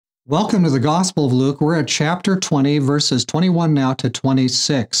Welcome to the Gospel of Luke. We're at chapter 20, verses 21 now to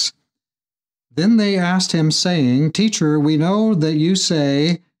 26. Then they asked him, saying, Teacher, we know that you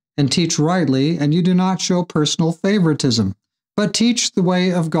say and teach rightly, and you do not show personal favoritism, but teach the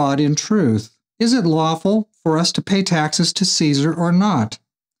way of God in truth. Is it lawful for us to pay taxes to Caesar or not?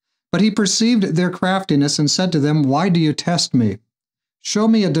 But he perceived their craftiness and said to them, Why do you test me? Show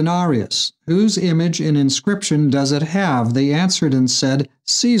me a denarius. Whose image and inscription does it have? They answered and said,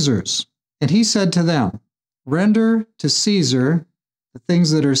 Caesar's. And he said to them, Render to Caesar the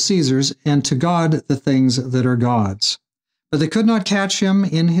things that are Caesar's, and to God the things that are God's. But they could not catch him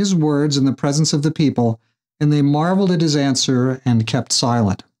in his words in the presence of the people, and they marveled at his answer and kept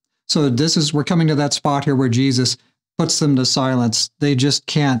silent. So we're coming to that spot here where Jesus puts them to silence. They just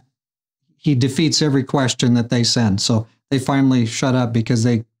can't. He defeats every question that they send. So they finally shut up because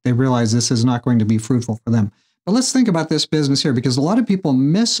they realize this is not going to be fruitful for them. But let's think about this business here, because a lot of people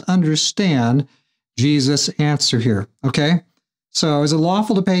misunderstand Jesus' answer here, okay? So is it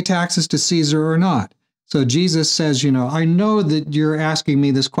lawful to pay taxes to Caesar or not? So Jesus says, I know that you're asking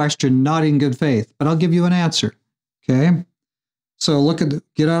me this question not in good faith, but I'll give you an answer, okay? So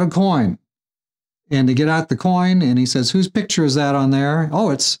get out a coin. And to get out the coin, and he says, whose picture is that on there? Oh,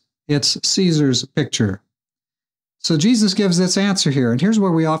 it's Caesar's picture. So Jesus gives this answer here, and here's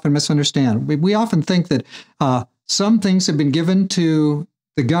where we often misunderstand. We often think that some things have been given to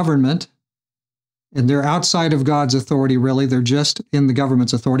the government, and they're outside of God's authority, really. They're just in the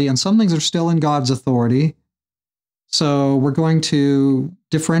government's authority, and some things are still in God's authority. So we're going to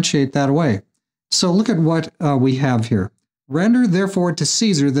differentiate that away. So look at what we have here. Render, therefore, to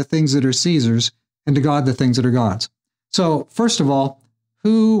Caesar the things that are Caesar's, and to God the things that are God's. So first of all,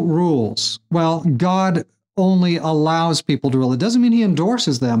 who rules? Well, God only allows people to rule. It doesn't mean he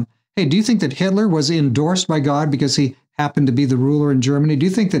endorses them. Hey, do you think that Hitler was endorsed by God because he happened to be the ruler in Germany? Do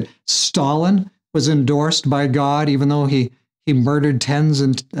you think that Stalin was endorsed by God even though he murdered tens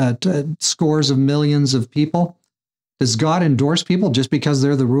and scores of millions of people? Does God endorse people just because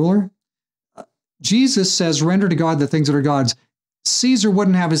they're the ruler? Jesus says, render to God the things that are God's. Caesar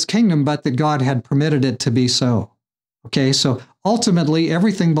wouldn't have his kingdom, but that God had permitted it to be so. Okay, so ultimately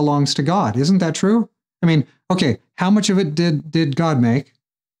everything belongs to God. Isn't that true? I mean, okay, how much of it did God make?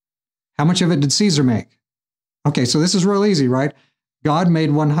 How much of it did Caesar make? Okay, so this is real easy, right? God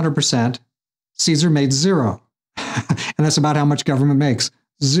made 100%. Caesar made 0. And that's about how much government makes.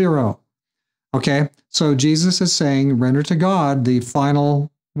 0. Okay, so Jesus is saying, render to God the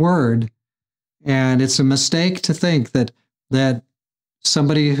final word. And it's a mistake to think that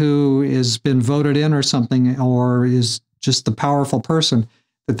somebody who has been voted in or something, or is just the powerful person,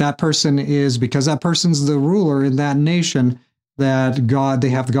 that person is, because that person's the ruler in that nation, that they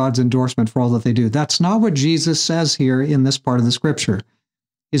have God's endorsement for all that they do. That's not what Jesus says here in this part of the scripture.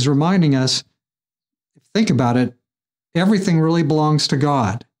 He's reminding us, think about it, everything really belongs to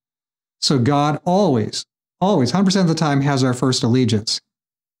God. So God always, 100% of the time has our first allegiance.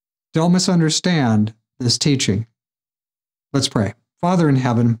 Don't misunderstand this teaching. Let's pray. Father in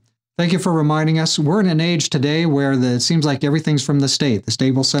heaven, thank you for reminding us. We're in an age today where it seems like everything's from the state. The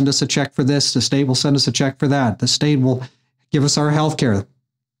state will send us a check for this. The state will send us a check for that. The state will give us our health care. The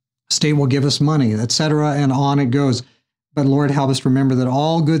state will give us money, etc., and on it goes. But Lord, help us remember that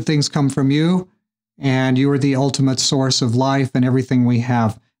all good things come from you, and you are the ultimate source of life and everything we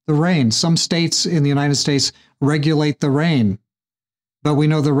have. The rain. Some states in the United States regulate the rain, but we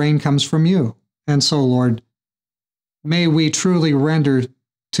know the rain comes from you. And so, Lord, may we truly render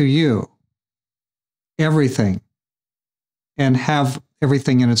to you everything and have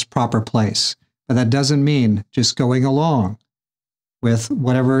everything in its proper place. But that doesn't mean just going along with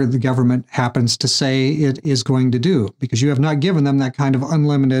whatever the government happens to say it is going to do, because you have not given them that kind of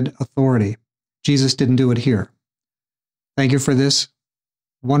unlimited authority. Jesus didn't do it here. Thank you for this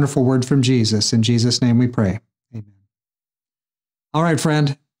wonderful word from Jesus. In Jesus' name we pray. Amen. All right,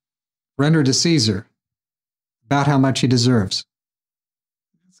 friend, render to Caesar about how much he deserves.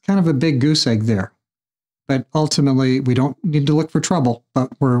 It's kind of a big goose egg there. But ultimately, we don't need to look for trouble,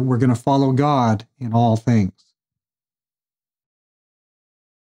 but we're going to follow God in all things.